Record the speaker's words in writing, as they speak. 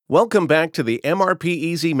Welcome back to the MRP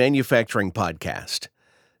Easy Manufacturing Podcast.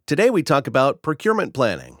 Today we talk about procurement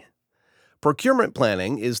planning. Procurement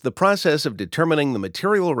planning is the process of determining the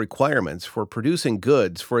material requirements for producing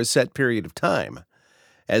goods for a set period of time,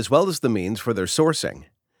 as well as the means for their sourcing.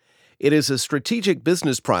 It is a strategic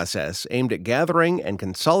business process aimed at gathering and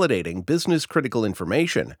consolidating business-critical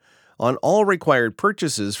information on all required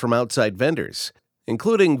purchases from outside vendors,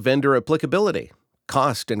 including vendor applicability,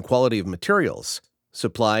 cost and quality of materials,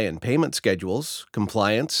 supply and payment schedules,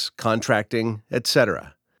 compliance, contracting,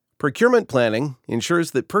 etc. Procurement planning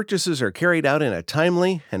ensures that purchases are carried out in a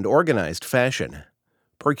timely and organized fashion.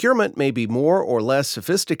 Procurement may be more or less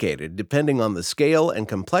sophisticated depending on the scale and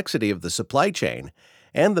complexity of the supply chain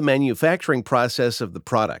and the manufacturing process of the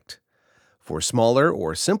product. For smaller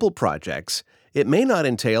or simple projects, it may not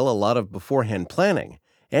entail a lot of beforehand planning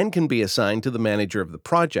and can be assigned to the manager of the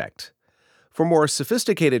project. For more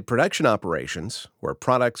sophisticated production operations, where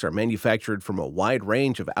products are manufactured from a wide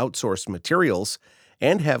range of outsourced materials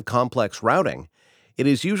and have complex routing, it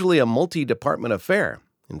is usually a multi-department affair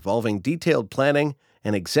involving detailed planning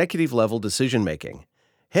and executive-level decision-making,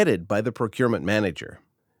 headed by the procurement manager.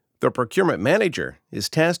 The procurement manager is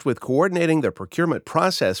tasked with coordinating the procurement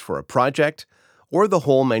process for a project or the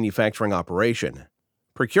whole manufacturing operation.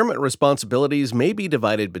 Procurement responsibilities may be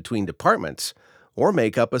divided between departments or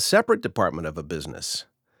make up a separate department of a business.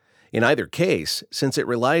 In either case, since it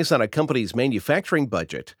relies on a company's manufacturing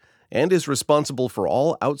budget and is responsible for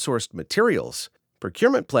all outsourced materials,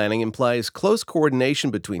 procurement planning implies close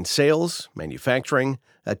coordination between sales, manufacturing,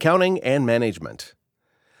 accounting, and management.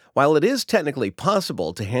 While it is technically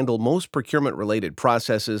possible to handle most procurement-related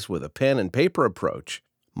processes with a pen and paper approach,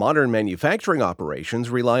 modern manufacturing operations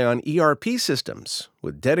rely on ERP systems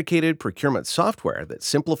with dedicated procurement software that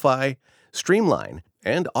simplify, streamline,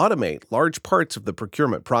 and automate large parts of the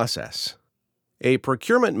procurement process. A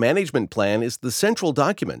procurement management plan is the central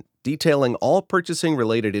document detailing all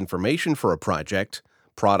purchasing-related information for a project,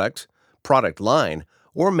 product line,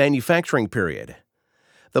 or manufacturing period.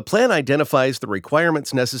 The plan identifies the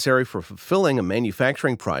requirements necessary for fulfilling a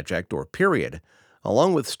manufacturing project or period,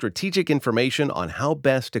 along with strategic information on how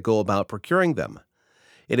best to go about procuring them.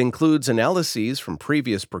 It includes analyses from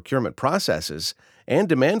previous procurement processes and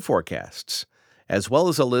demand forecasts, as well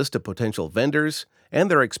as a list of potential vendors and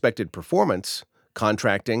their expected performance,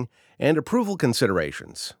 contracting, and approval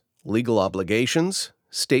considerations, legal obligations,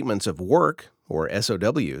 statements of work, or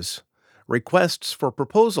SOWs, requests for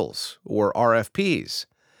proposals, or RFPs,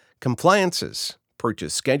 compliances,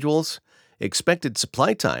 purchase schedules, expected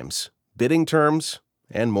supply times, bidding terms,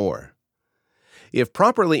 and more. If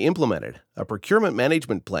properly implemented, a procurement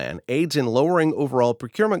management plan aids in lowering overall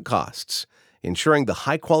procurement costs, ensuring the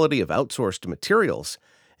high quality of outsourced materials,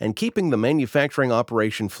 and keeping the manufacturing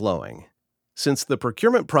operation flowing. Since the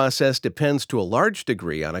procurement process depends to a large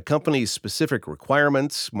degree on a company's specific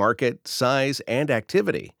requirements, market, size, and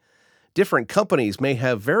activity, different companies may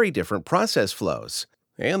have very different process flows,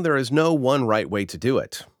 and there is no one right way to do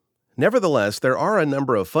it. Nevertheless, there are a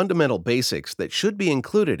number of fundamental basics that should be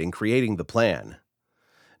included in creating the plan.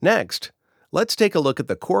 Next, let's take a look at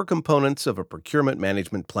the core components of a procurement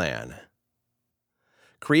management plan.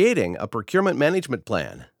 Creating a procurement management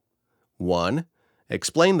plan. 1.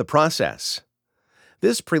 Explain the process.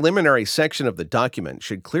 This preliminary section of the document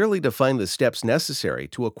should clearly define the steps necessary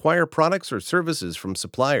to acquire products or services from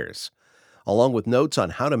suppliers, along with notes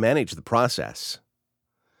on how to manage the process.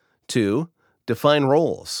 2. Define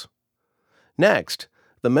roles. Next,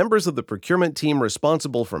 the members of the procurement team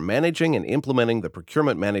responsible for managing and implementing the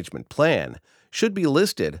procurement management plan should be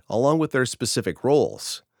listed along with their specific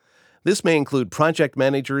roles. This may include project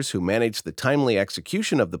managers who manage the timely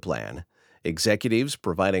execution of the plan, executives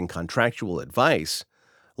providing contractual advice,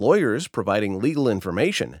 lawyers providing legal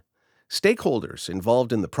information, stakeholders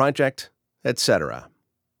involved in the project, etc.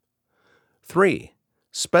 3.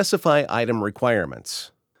 Specify item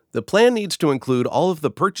requirements. The plan needs to include all of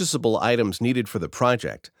the purchasable items needed for the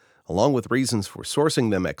project, along with reasons for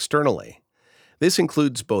sourcing them externally. This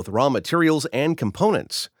includes both raw materials and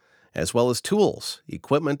components, as well as tools,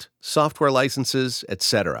 equipment, software licenses,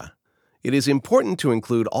 etc. It is important to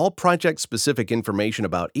include all project-specific information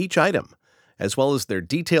about each item, as well as their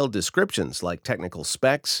detailed descriptions like technical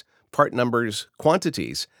specs, part numbers,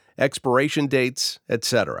 quantities, expiration dates,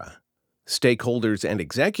 etc. Stakeholders and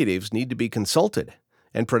executives need to be consulted,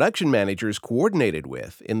 and production managers coordinated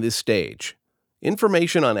with in this stage.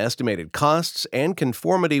 Information on estimated costs and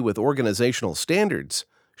conformity with organizational standards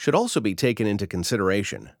should also be taken into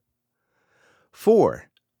consideration. 4.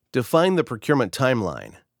 Define the procurement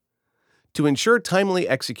timeline. To ensure timely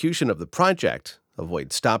execution of the project,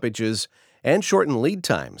 avoid stoppages, and shorten lead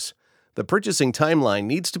times. The purchasing timeline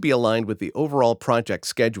needs to be aligned with the overall project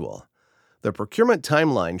schedule. The procurement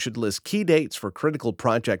timeline should list key dates for critical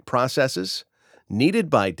project processes, needed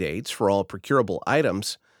by dates for all procurable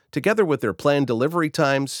items, together with their planned delivery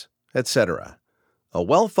times, etc. A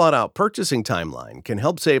well-thought-out purchasing timeline can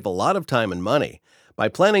help save a lot of time and money by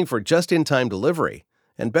planning for just-in-time delivery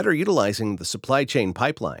and better utilizing the supply chain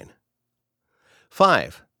pipeline.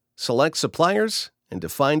 5. Select suppliers and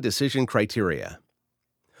define decision criteria.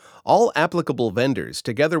 All applicable vendors,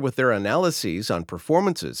 together with their analyses on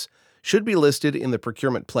performances, should be listed in the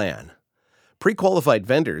procurement plan. Pre-qualified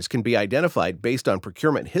vendors can be identified based on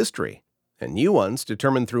procurement history, and new ones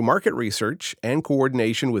determined through market research and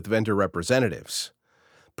coordination with vendor representatives.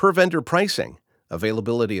 Per vendor pricing,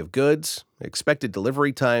 availability of goods, expected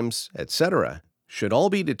delivery times, etc., should all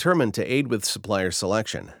be determined to aid with supplier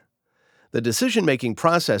selection. The decision-making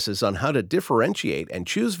processes on how to differentiate and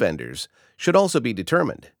choose vendors should also be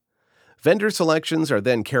determined. Vendor selections are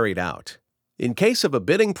then carried out. In case of a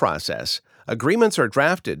bidding process, agreements are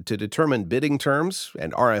drafted to determine bidding terms,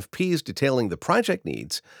 and RFPs detailing the project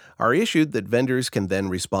needs are issued that vendors can then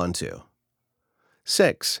respond to.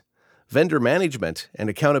 6. Vendor management and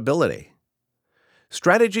accountability.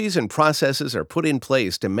 Strategies and processes are put in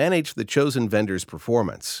place to manage the chosen vendor's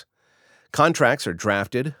performance. Contracts are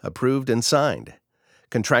drafted, approved, and signed.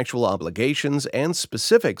 Contractual obligations and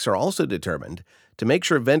specifics are also determined to make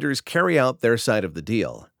sure vendors carry out their side of the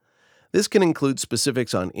deal. This can include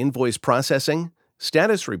specifics on invoice processing,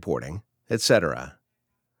 status reporting, etc.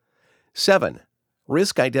 7.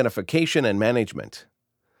 Risk identification and management.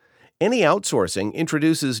 Any outsourcing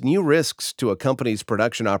introduces new risks to a company's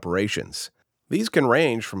production operations. These can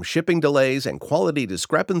range from shipping delays and quality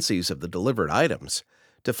discrepancies of the delivered items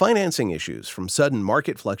to financing issues from sudden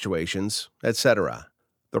market fluctuations, etc.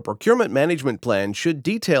 The procurement management plan should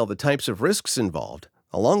detail the types of risks involved,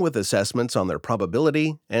 along with assessments on their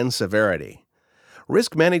probability and severity.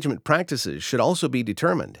 Risk management practices should also be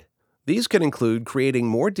determined. These can include creating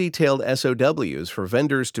more detailed SOWs for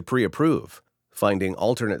vendors to pre-approve, finding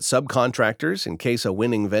alternate subcontractors in case a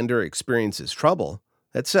winning vendor experiences trouble,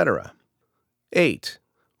 etc. 8.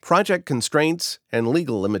 Project constraints and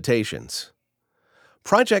legal limitations.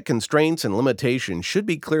 Project constraints and limitations should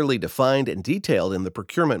be clearly defined and detailed in the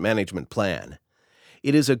procurement management plan.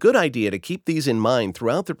 It is a good idea to keep these in mind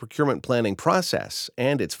throughout the procurement planning process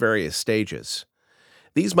and its various stages.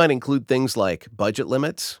 These might include things like budget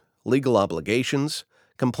limits, legal obligations,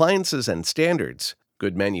 compliances and standards,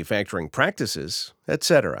 good manufacturing practices,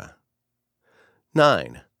 etc.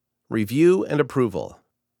 9. Review and approval.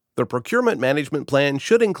 The procurement management plan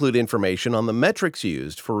should include information on the metrics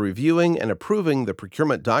used for reviewing and approving the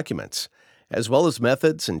procurement documents, as well as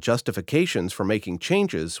methods and justifications for making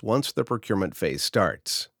changes once the procurement phase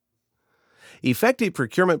starts. Effective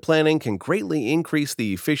procurement planning can greatly increase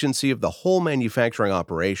the efficiency of the whole manufacturing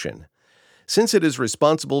operation. Since it is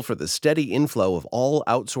responsible for the steady inflow of all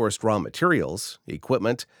outsourced raw materials,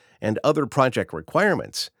 equipment, and other project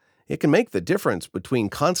requirements, it can make the difference between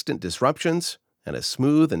constant disruptions and a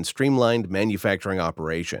smooth and streamlined manufacturing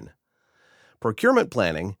operation. Procurement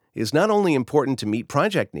planning is not only important to meet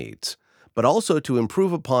project needs, but also to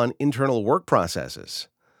improve upon internal work processes.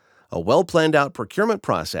 A well-planned-out procurement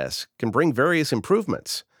process can bring various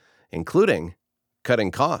improvements, including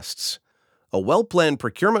cutting costs. A well-planned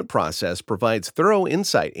procurement process provides thorough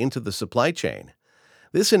insight into the supply chain.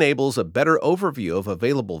 This enables a better overview of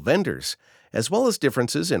available vendors, as well as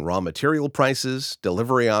differences in raw material prices,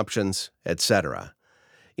 delivery options, etc.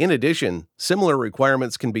 In addition, similar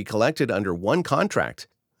requirements can be collected under one contract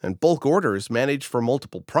and bulk orders managed for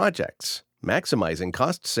multiple projects, maximizing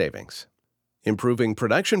cost savings. Improving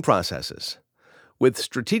production processes. With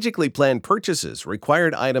strategically planned purchases,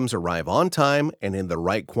 required items arrive on time and in the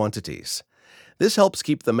right quantities. This helps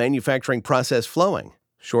keep the manufacturing process flowing,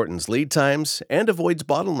 shortens lead times, and avoids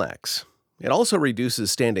bottlenecks. It also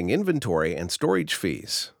reduces standing inventory and storage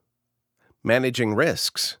fees. Managing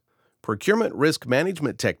risks. Procurement risk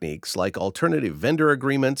management techniques like alternative vendor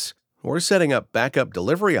agreements or setting up backup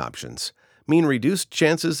delivery options mean reduced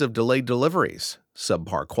chances of delayed deliveries,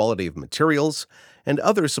 subpar quality of materials, and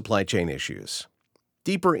other supply chain issues.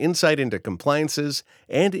 Deeper insight into compliances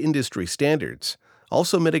and industry standards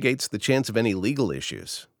also mitigates the chance of any legal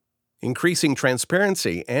issues. Increasing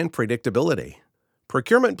transparency and predictability.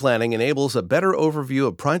 Procurement planning enables a better overview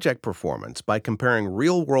of project performance by comparing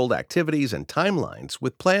real-world activities and timelines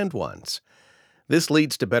with planned ones. This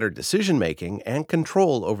leads to better decision-making and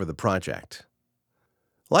control over the project.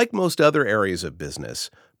 Like most other areas of business,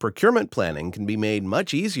 procurement planning can be made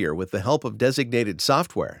much easier with the help of designated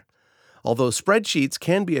software. Although spreadsheets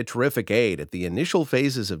can be a terrific aid at the initial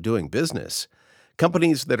phases of doing business,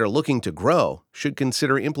 companies that are looking to grow should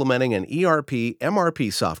consider implementing an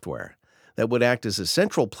ERP/MRP software that would act as a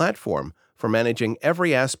central platform for managing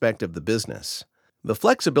every aspect of the business. The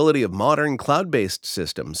flexibility of modern cloud-based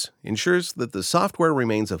systems ensures that the software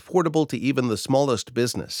remains affordable to even the smallest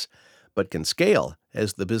business, but can scale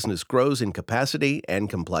as the business grows in capacity and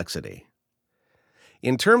complexity.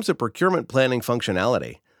 In terms of procurement planning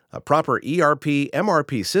functionality, a proper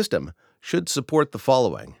ERP/MRP system should support the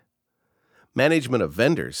following: management of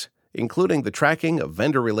vendors, including the tracking of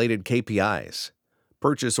vendor-related KPIs,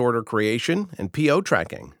 purchase order creation and PO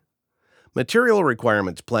tracking, material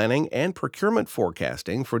requirements planning and procurement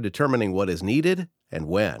forecasting for determining what is needed and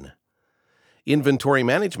when, inventory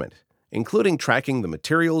management, including tracking the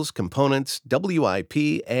materials, components,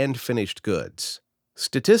 WIP, and finished goods,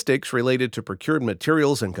 statistics related to procured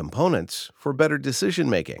materials and components for better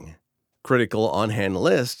decision-making, critical on-hand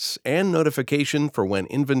lists, and notification for when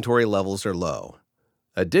inventory levels are low.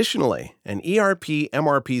 Additionally, an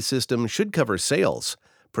ERP/MRP system should cover sales,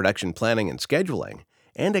 production planning and scheduling,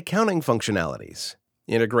 and accounting functionalities.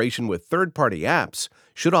 Integration with third-party apps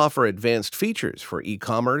should offer advanced features for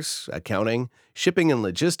e-commerce, accounting, shipping and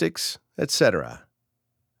logistics, etc.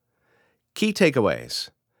 Key takeaways.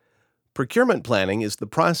 Procurement planning is the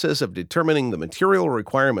process of determining the material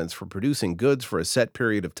requirements for producing goods for a set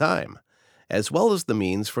period of time, as well as the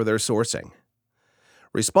means for their sourcing.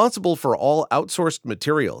 Responsible for all outsourced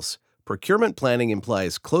materials, procurement planning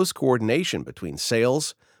implies close coordination between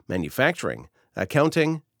sales, manufacturing,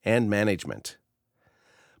 accounting, and management.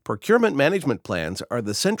 Procurement management plans are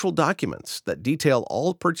the central documents that detail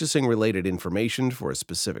all purchasing-related information for a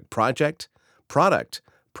specific project, product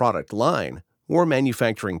line, or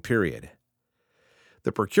manufacturing period.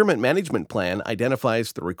 The procurement management plan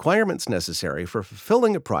identifies the requirements necessary for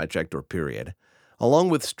fulfilling a project or period, along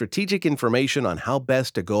with strategic information on how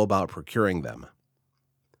best to go about procuring them.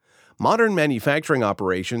 Modern manufacturing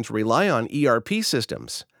operations rely on ERP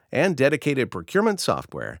systems and dedicated procurement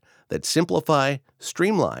software that simplify,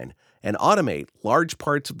 streamline, and automate large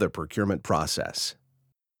parts of the procurement process.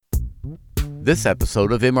 This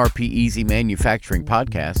episode of MRP Easy Manufacturing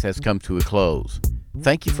Podcast has come to a close.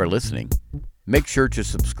 Thank you for listening. Make sure to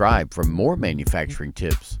subscribe for more manufacturing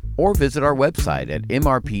tips or visit our website at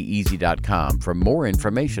mrpeasy.com for more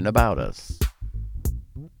information about us.